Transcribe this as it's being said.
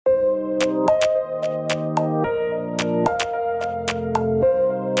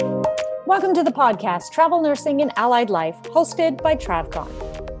Welcome to the podcast, Travel Nursing and Allied Life, hosted by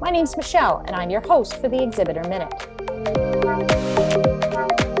TravCon. My name's Michelle, and I'm your host for the Exhibitor Minute.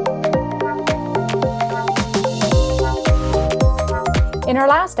 In our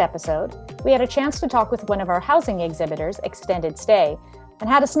last episode, we had a chance to talk with one of our housing exhibitors, Extended Stay, and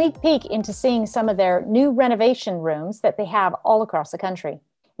had a sneak peek into seeing some of their new renovation rooms that they have all across the country.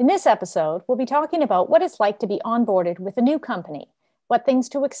 In this episode, we'll be talking about what it's like to be onboarded with a new company, what things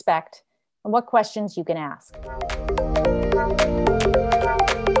to expect, and what questions you can ask.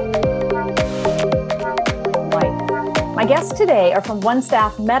 My guests today are from One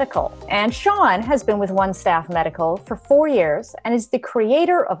Staff Medical, and Sean has been with One Staff Medical for 4 years and is the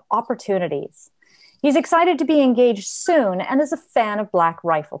creator of Opportunities. He's excited to be engaged soon and is a fan of Black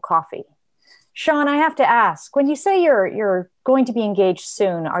Rifle Coffee. Sean, I have to ask, when you say you're going to be engaged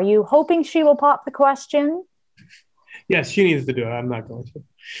soon, are you hoping she will pop the question? Yes, she needs to do it. I'm not going to.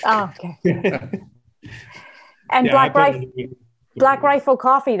 Oh, okay. And Black Rifle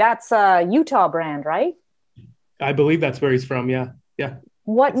Coffee, that's a Utah brand, right? I believe that's where he's from, yeah.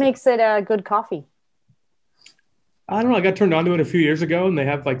 What makes it a good coffee? I don't know. I got turned on to it a few years ago, and they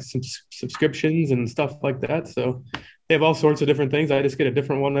have like some subscriptions and stuff like that. So they have all sorts of different things. I just get a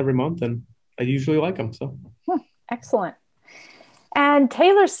different one every month, and I usually like them. So excellent. And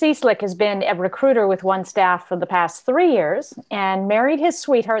Taylor Cieslik has been a recruiter with One Staff for the past 3 years and married his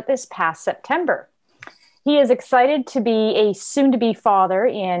sweetheart this past September. He is excited to be a soon-to-be father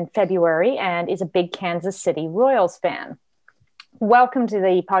in February and is a big Kansas City Royals fan. Welcome to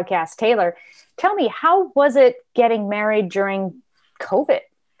the podcast, Taylor. Tell me, how was it getting married during COVID?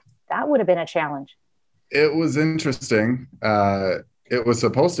 That would have been a challenge. It was interesting. It was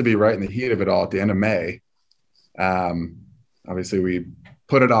supposed to be right in the heat of it all at the end of May. Obviously, we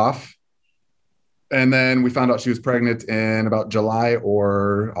put it off. And then we found out she was pregnant in about July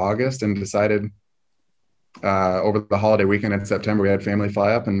or August and decided over the holiday weekend in September, we had family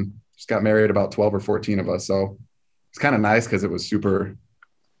fly up and just got married, about 12 or 14 of us. So it's kind of nice because it was super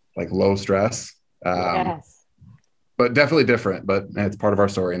like low stress. Yes. But definitely different, but it's part of our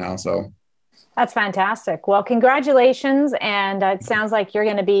story now. So that's fantastic. Well, congratulations. And it sounds like you're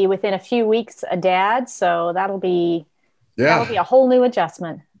going to be within a few weeks a dad. So that'll be a whole new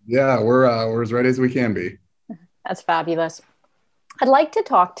adjustment. Yeah, we're as ready as we can be. That's fabulous. I'd like to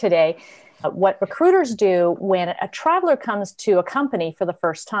talk today about what recruiters do when a traveler comes to a company for the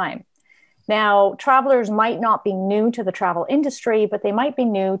first time. Now, travelers might not be new to the travel industry, but they might be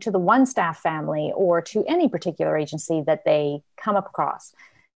new to the One Staff family or to any particular agency that they come across.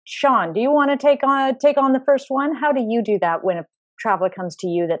 Sean, do you want to take on the first one? How do you do that when a traveler comes to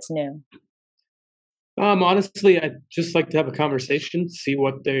you that's new? Honestly, I'd just like to have a conversation, see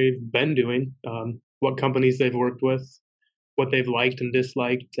what they've been doing, what companies they've worked with, what they've liked and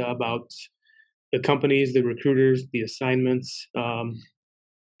disliked about the companies, the recruiters, the assignments,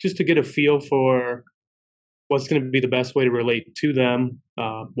 just to get a feel for what's going to be the best way to relate to them,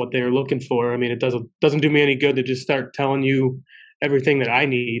 what they're looking for. I mean, it doesn't do me any good to just start telling you everything that I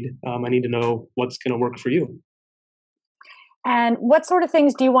need. I need to know what's going to work for you. And what sort of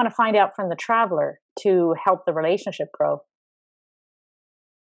things do you want to find out from the traveler to help the relationship grow?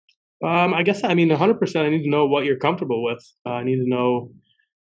 I guess, 100%, I need to know what you're comfortable with. I need to know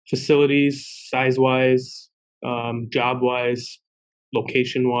facilities, size-wise, job-wise,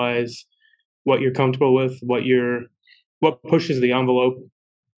 location-wise, what you're comfortable with, what pushes the envelope,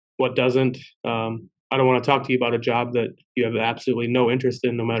 what doesn't. I don't want to talk to you about a job that you have absolutely no interest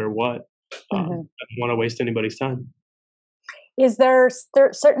in, no matter what. I don't want to waste anybody's time. Is there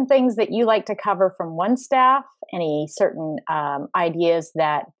certain things that you like to cover from One Staff? Any certain ideas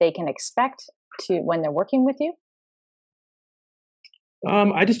that they can expect when they're working with you?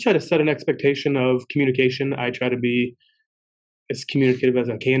 I just try to set an expectation of communication. I try to be as communicative as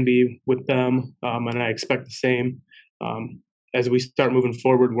I can be with them, and I expect the same. As we start moving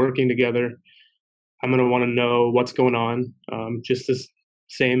forward, working together, I'm going to want to know what's going on, just the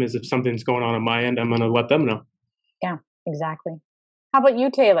same as if something's going on my end, I'm going to let them know. Yeah, exactly. How about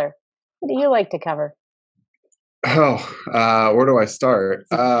you, Taylor? What do you like to cover? Where do I start?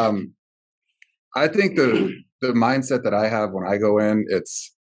 I think the mindset that I have when I go in,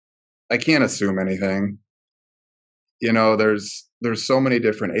 I can't assume anything. You know, there's so many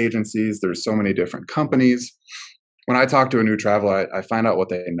different agencies, there's so many different companies. When I talk to a new traveler, I find out what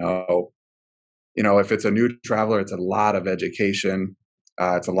they know. You know, if it's a new traveler, it's a lot of education.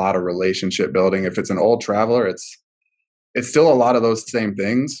 It's a lot of relationship building. If it's an old traveler, it's still a lot of those same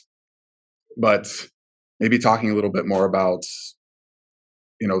things, but maybe talking a little bit more about,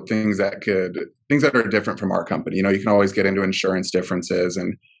 you know, things that are different from our company. You know, you can always get into insurance differences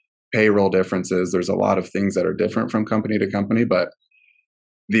and payroll differences. There's a lot of things that are different from company to company, but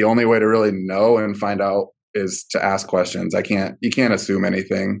the only way to really know and find out is to ask questions. You can't assume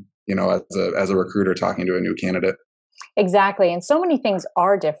anything, as a recruiter talking to a new candidate. Exactly. And so many things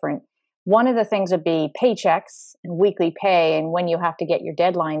are different. One of the things would be paychecks and weekly pay and when you have to get your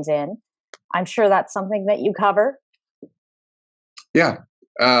deadlines in. I'm sure that's something that you cover. Yeah.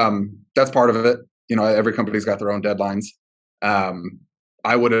 That's part of it. Every company's got their own deadlines.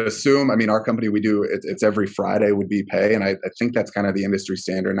 I would assume, our company, we do, it's every Friday would be pay. And I think that's kind of the industry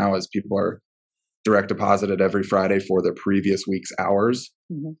standard now, as people are direct deposited every Friday for the previous week's hours.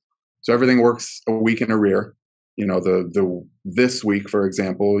 Mm-hmm. So everything works a week in arrear. This week, for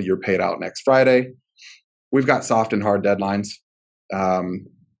example, you're paid out next Friday. We've got soft and hard deadlines.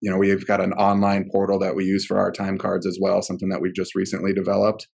 We've got an online portal that we use for our time cards as well, something that we've just recently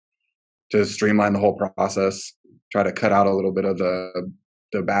developed to streamline the whole process, try to cut out a little bit of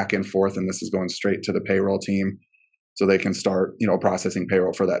the back and forth. And this is going straight to the payroll team so they can start, processing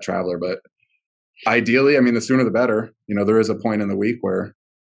payroll for that traveler. But ideally, the sooner the better. There is a point in the week where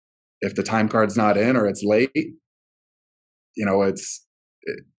if the time card's not in or it's late,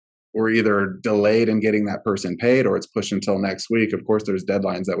 we're either delayed in getting that person paid or it's pushed until next week. Of course, there's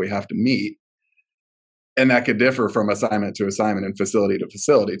deadlines that we have to meet. And that could differ from assignment to assignment and facility to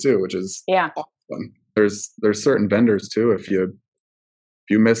facility too, which is awesome. There's certain vendors too. If you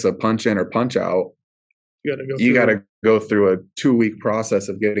miss a punch in or punch out, you got to go through a 2-week process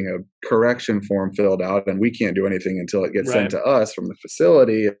of getting a correction form filled out, and we can't do anything until it gets sent to us from the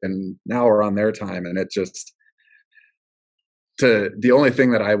facility. And now we're on their time, and it just the only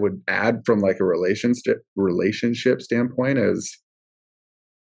thing that I would add from like a relationship standpoint is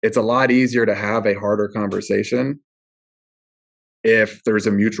it's a lot easier to have a harder conversation if there's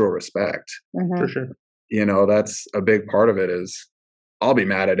a mutual respect. Mm-hmm. For sure. That's a big part of it. Is I'll be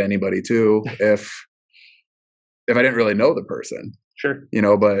mad at anybody too if I didn't really know the person. Sure.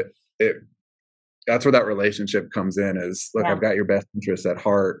 But that's where that relationship comes in is, look, I've got your best interests at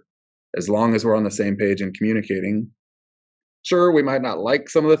heart. As long as we're on the same page and communicating. Sure, we might not like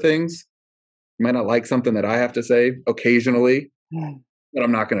some of the things. You might not like something that I have to say occasionally, but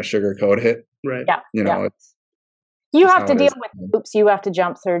I'm not going to sugarcoat it. Right. Yeah. You have to deal with hoops you have to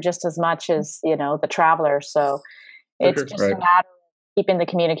jump through just as much as, the traveler. So it's just a matter of keeping the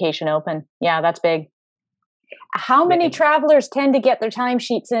communication open. Yeah, that's big. How many travelers tend to get their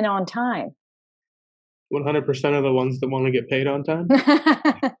timesheets in on time? 100% of the ones that want to get paid on time.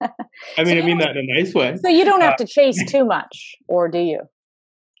 I mean that in a nice way. So you don't have to chase too much, or do you?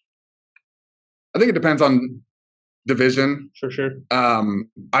 I think it depends on division. For sure.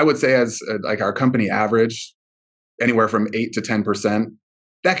 I would say as like our company average, anywhere from 8 to 10%.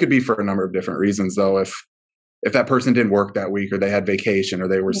 That could be for a number of different reasons, though. If that person didn't work that week, or they had vacation, or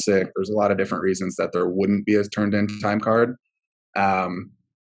they were sick, there's a lot of different reasons that there wouldn't be a turned in time card.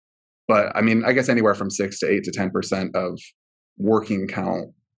 But I guess anywhere from 6 to 8 to 10% of working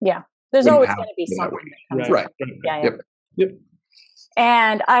count. Yeah, there's always going to be something that comes right. Yeah. Yep.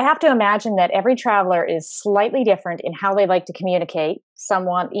 And I have to imagine that every traveler is slightly different in how they like to communicate. Some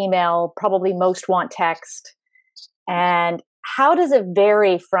want email, probably most want text. And how does it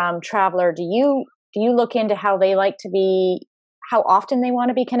vary from traveler? Do you look into how they like to be, how often they want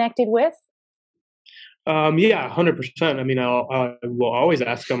to be connected with? Yeah, 100%. I will always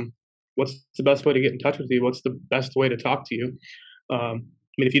ask them, what's the best way to get in touch with you? What's the best way to talk to you?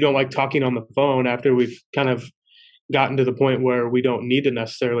 If you don't like talking on the phone, after we've kind of gotten to the point where we don't need to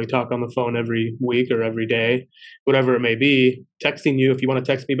necessarily talk on the phone every week or every day, whatever it may be, texting you, if you want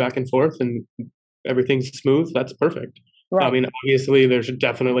to text me back and forth and everything's smooth, that's perfect. Right. Obviously there's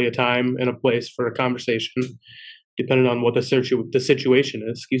definitely a time and a place for a conversation depending on what the situation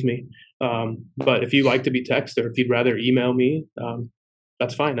is, but if you like to be texted, or if you'd rather email me,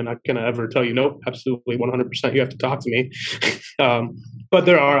 that's fine. I'm not going to ever tell you, nope, absolutely 100% you have to talk to me. But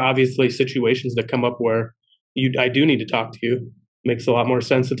there are obviously situations that come up where I do need to talk to you. It makes a lot more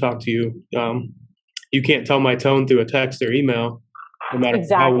sense to talk to you. You can't tell my tone through a text or email, no matter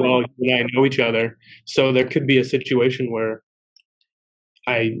how well you and I know each other. So there could be a situation where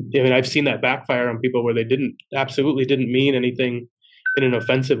I've seen that backfire on people where they absolutely didn't mean anything in an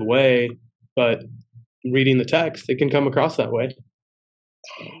offensive way, but reading the text, it can come across that way.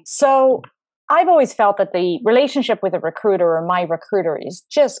 So I've always felt that the relationship with a recruiter or my recruiter is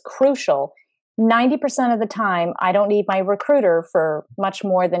just crucial. 90% of the time, I don't need my recruiter for much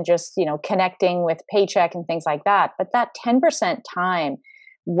more than just, connecting with paycheck and things like that. But that 10% time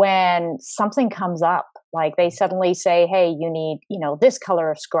when something comes up, like they suddenly say, hey, you need, this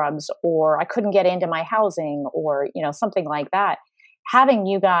color of scrubs, or I couldn't get into my housing, or, something like that. having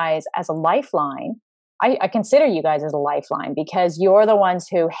you guys as a lifeline, I consider you guys as a lifeline because you're the ones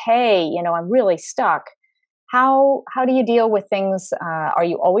who, hey, I'm really stuck. How do you deal with things? Are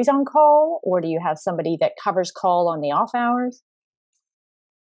you always on call, or do you have somebody that covers call on the off hours?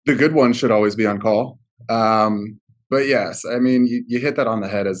 The good one should always be on call. But yes, I mean, you hit that on the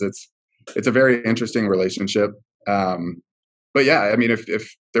head. As it's a very interesting relationship. But yeah, I mean,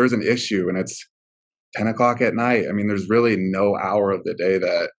 if there's an issue and it's 10 o'clock at night, I mean, there's really no hour of the day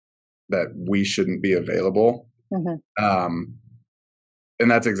that we shouldn't be available. And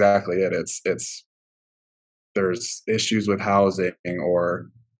that's exactly it. It's there's issues with housing, or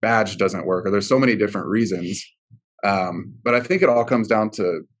badge doesn't work, or there's so many different reasons. But I think it all comes down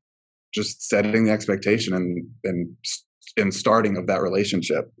to just setting the expectation and starting of that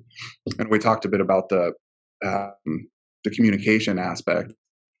relationship. And we talked a bit about the communication aspect.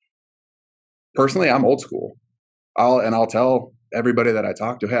 Personally, I'm old school. I'll tell everybody that I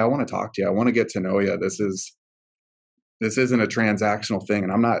talk to, hey, I want to talk to you. I want to get to know you. This isn't a transactional thing,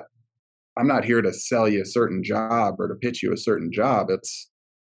 and I'm not here to sell you a certain job or to pitch you a certain job. It's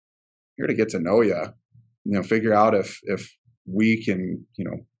here to get to know you. Figure out if we can,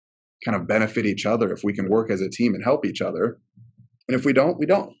 kind of benefit each other, if we can work as a team and help each other. And if we don't, we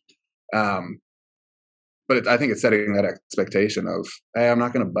don't. But I think it's setting that expectation of, hey, I'm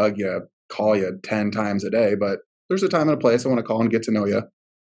not going to bug you, call you 10 times a day, but there's a time and a place I want to call and get to know you. I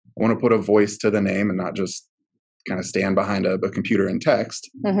want to put a voice to the name and not just kind of stand behind a computer and text.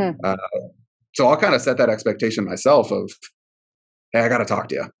 So I'll kind of set that expectation myself of, hey, I got to talk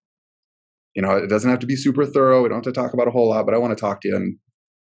to you. It doesn't have to be super thorough. We don't have to talk about a whole lot, but I want to talk to you and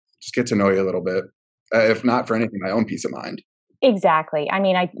just get to know you a little bit. If not for anything, my own peace of mind. Exactly. I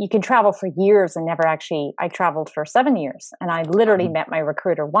mean, you can travel for years and never actually, I traveled for 7 years and I literally met my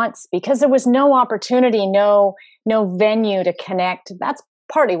recruiter once because there was no opportunity, no venue to connect. That's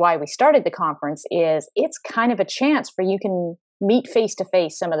partly why we started the conference. Is it's kind of a chance for you can meet face to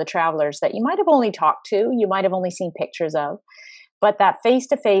face some of the travelers that you might have only talked to, you might have only seen pictures of, but that face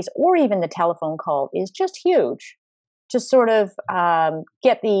to face or even the telephone call is just huge. Just sort of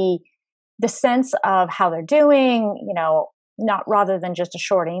get the sense of how they're doing, not rather than just a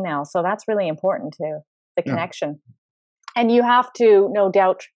short email. So that's really important too, the connection. And you have to, no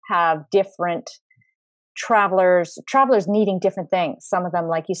doubt, have different travelers needing different things. Some of them,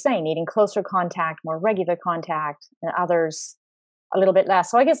 like you say, needing closer contact, more regular contact, and others a little bit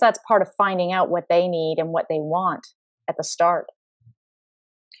less. So I guess that's part of finding out what they need and what they want at the start.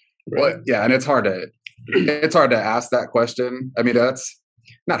 Well, yeah, and it's hard to ask that question. I mean, that's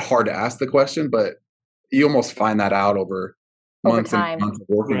not hard to ask the question, but you almost find that out over months and months of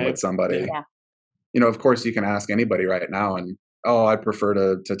working with somebody. Yeah. Of course, you can ask anybody right now, and I'd prefer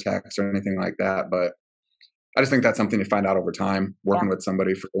to text or anything like that. But I just think that's something you find out over time, working with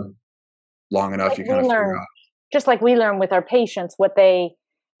somebody for long enough. You kind of figure out. Just like we learn with our patients, what they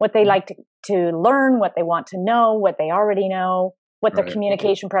like to learn, what they want to know, what they already know, what their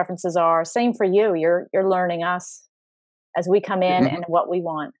communication preferences are. Same for you. You're learning us as we come in and what we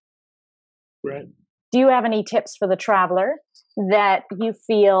want. Right. Do you have any tips for the traveler that you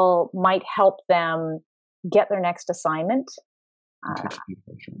feel might help them get their next assignment?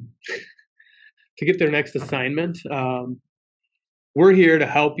 To get their next assignment, we're here to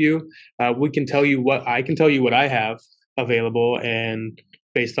help you. I can tell you what I have available, and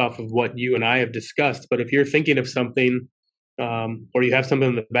based off of what you and I have discussed. But if you're thinking of something, or you have something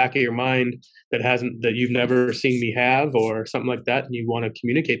in the back of your mind that you've never seen me have, or something like that, and you want to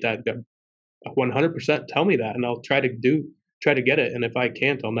communicate that, 100% tell me that, and I'll try to get it. And if I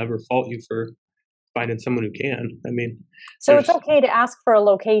can't, I'll never fault you for finding someone who can. I mean, so it's okay to ask for a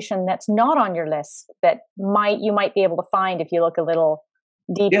location that's not on your list that you might be able to find if you look a little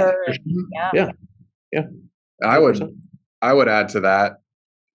deeper. Yeah. I would add to that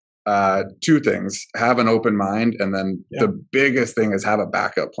 2 things: have an open mind, and then the biggest thing is have a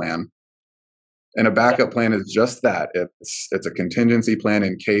backup plan. And a backup plan is just that. It's a contingency plan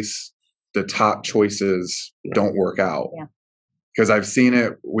in case the top choices don't work out. Yeah. Because I've seen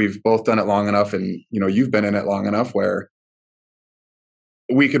it. We've both done it long enough, and you've been in it long enough where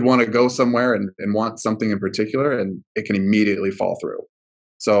we could want to go somewhere and want something in particular, and it can immediately fall through.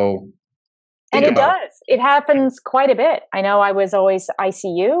 So, and it does. It happens quite a bit. I know I was always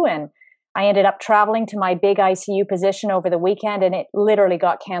ICU, and I ended up traveling to my big ICU position over the weekend, and it literally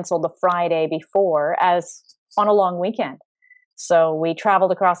got canceled the Friday before, as on a long weekend. So we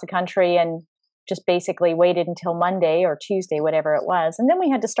traveled across the country and just basically waited until Monday or Tuesday, whatever it was. And then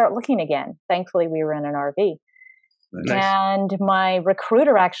we had to start looking again. Thankfully, we were in an RV. Nice. And my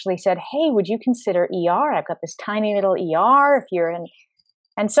recruiter actually said, "Hey, would you consider ER? I've got this tiny little ER if you're in."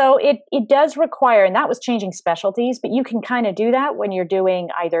 And so it does require, and that was changing specialties, but you can kind of do that when you're doing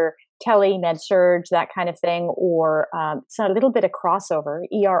either tele, med surge, that kind of thing, or it's a little bit of crossover.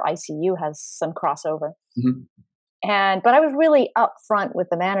 ER ICU has some crossover. Mhm. But I was really upfront with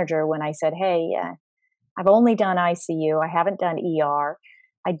the manager when I said, "Hey, I've only done ICU. I haven't done ER.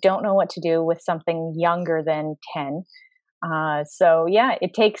 I don't know what to do with something younger than 10." So yeah,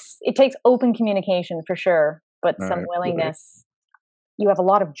 it takes open communication for sure, but All some right. willingness. You have a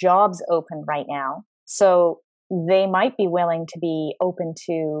lot of jobs open right now, so they might be willing to be open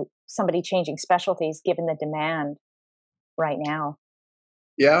to somebody changing specialties given the demand right now.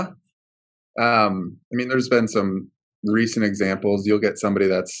 Yeah. I mean, there's been some recent examples. You'll get somebody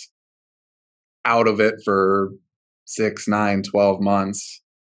that's out of it for 6, 9, 12 months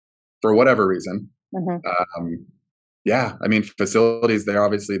for whatever reason. Hmm. Yeah, I mean, facilities,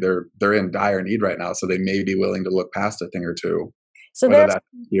 they're in dire need right now, so they may be willing to look past a thing or two, So whether there's that's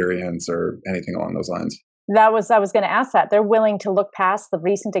experience or anything along those lines. that was I was going to ask that. They're willing to look past the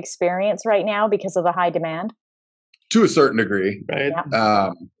recent experience right now because of the high demand. To a certain degree. Right.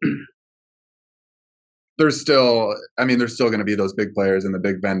 Yeah. There's still going to be those big players and the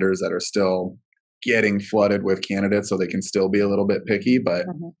big vendors that are still getting flooded with candidates, so they can still be a little bit picky. But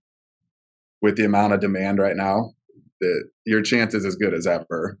Mhm. with the amount of demand right now, your chance is as good as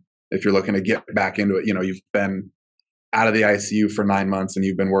ever. If you're looking to get back into it, you've been out of the ICU for 9 months and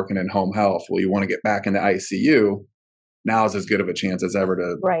you've been working in home health. Well, you want to get back in the ICU. Now is as good of a chance as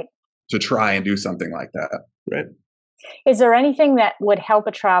ever Right. to try and do something like that. Right. Is there anything that would help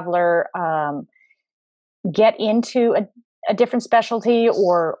a traveler get into a different specialty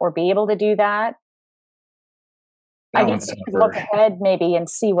or be able to do that? I That guess one's you could look tougher. ahead maybe and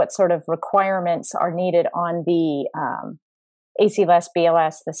see what sort of requirements are needed on the ACLS,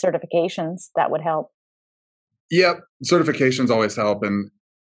 BLS, the certifications. That would help. Yep, certifications always help. And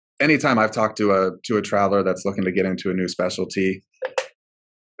anytime I've talked to a traveler that's looking to get into a new specialty,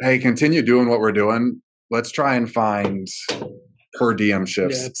 hey, continue doing what we're doing. Let's try and find per diem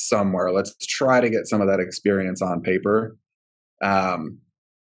shifts somewhere. Let's try to get some of that experience on paper,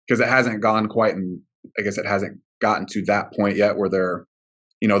 because it hasn't gone quite, and I guess it hasn't gotten to that point yet where they're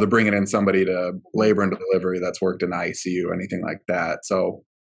bringing in somebody to labor and delivery that's worked in the ICU or anything like that. So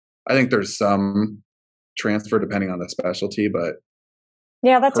I think there's some transfer depending on the specialty, but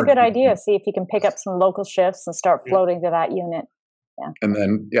Yeah, that's a per good diem. idea. See if you can pick up some local shifts and start Yeah. floating to that unit. And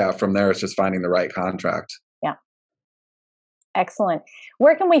then, from there, it's just finding the right contract. Excellent.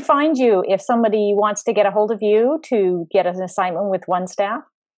 Where can we find you if somebody wants to get a hold of you to get an assignment with One Staff?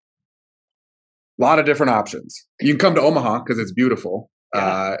 A lot of different options. You can come to Omaha because it's beautiful.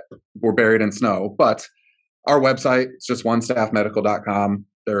 Yeah. We're buried in snow, but our website is just onestaffmedical.com.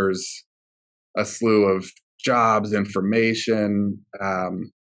 There's a slew of jobs, information.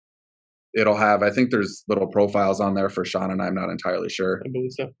 It'll have, I think there's little profiles on there for Sean and I'm not entirely sure. I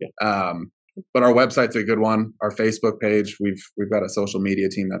believe so. Yeah. But our website's a good one. Our Facebook page, we've got a social media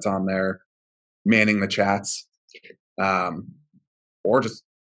team that's on there manning the chats. Or just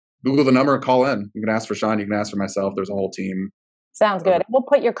Google the number and call in. You can ask for Sean, you can ask for myself. There's a whole team. Sounds good. We'll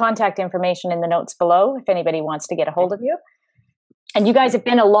put your contact information in the notes below if anybody wants to get a hold of you. And you guys have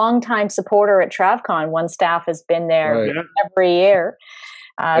been a long-time supporter at TravCon. One Staff has been there Right. every year.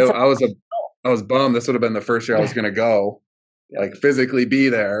 I was bummed. This would have been the first year I was going to go, like physically be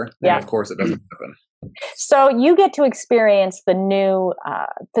there. Yeah. And of course, it doesn't happen. So you get to experience the new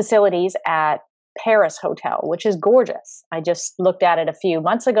facilities at Paris Hotel, which is gorgeous. I just looked at it a few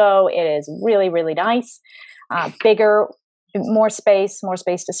months ago. It is really, really nice. Bigger, more space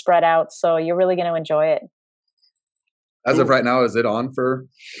to spread out. So you're really going to enjoy it. As of right now, is it on for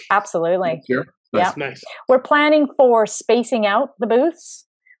Absolutely. next year? Yeah. Nice. We're planning for spacing out the booths.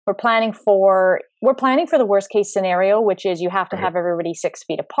 We're planning for the worst case scenario, which is you have to have everybody 6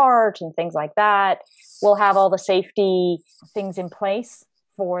 feet apart and things like that. We'll have all the safety things in place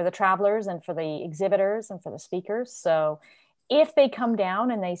for the travelers and for the exhibitors and for the speakers. So if they come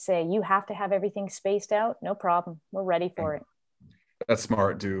down and they say you have to have everything spaced out, no problem. We're ready for it. That's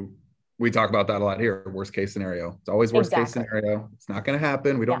smart, too. We talk about that a lot here. Worst case scenario. It's always worst case scenario. It's not going to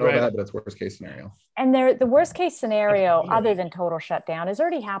happen. We don't know that, but it's worst case scenario. And the worst case scenario, other than total shutdown, is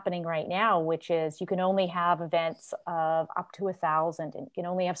already happening right now, which is you can only have events of up to 1,000 and you can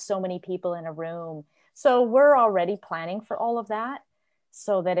only have so many people in a room. So we're already planning for all of that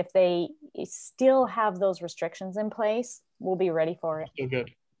so that if they still have those restrictions in place, we'll be ready for it. So good.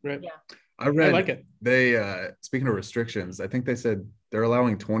 Right. Yeah. I read like it. They, speaking of restrictions, I think they said they're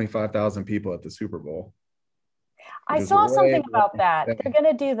allowing 25,000 people at the Super Bowl. I saw something about that. They're going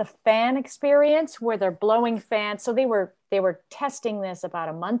to do the fan experience where they're blowing fans. So they were testing this about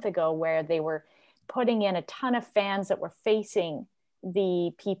a month ago, where they were putting in a ton of fans that were facing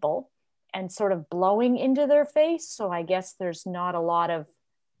the people and sort of blowing into their face. So I guess there's a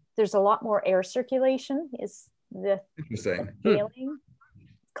lot more air circulation is the feeling.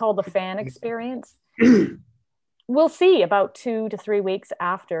 Called the fan experience. We'll see about 2 to 3 weeks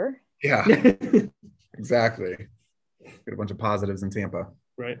after. Yeah, exactly. Get a bunch of positives in Tampa.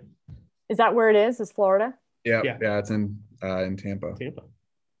 Right. Is that where it is? Is Florida? Yeah. It's in Tampa.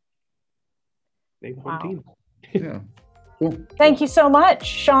 Wow. Team. Yeah. Cool. Thank you so much,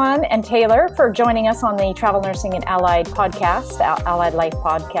 Sean and Taylor, for joining us on the Travel Nursing and Allied podcast, Allied Life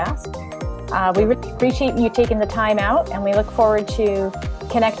podcast. We really appreciate you taking the time out, and we look forward to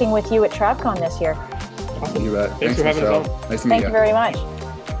connecting with you at TravCon this year. Awesome. You bet. Thanks for having us on. Nice to meet you. Thank you very much.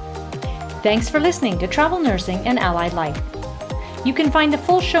 Thanks for listening to Travel Nursing and Allied Life. You can find the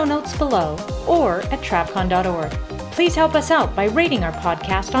full show notes below or at travcon.org. Please help us out by rating our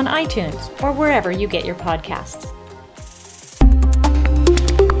podcast on iTunes or wherever you get your podcasts.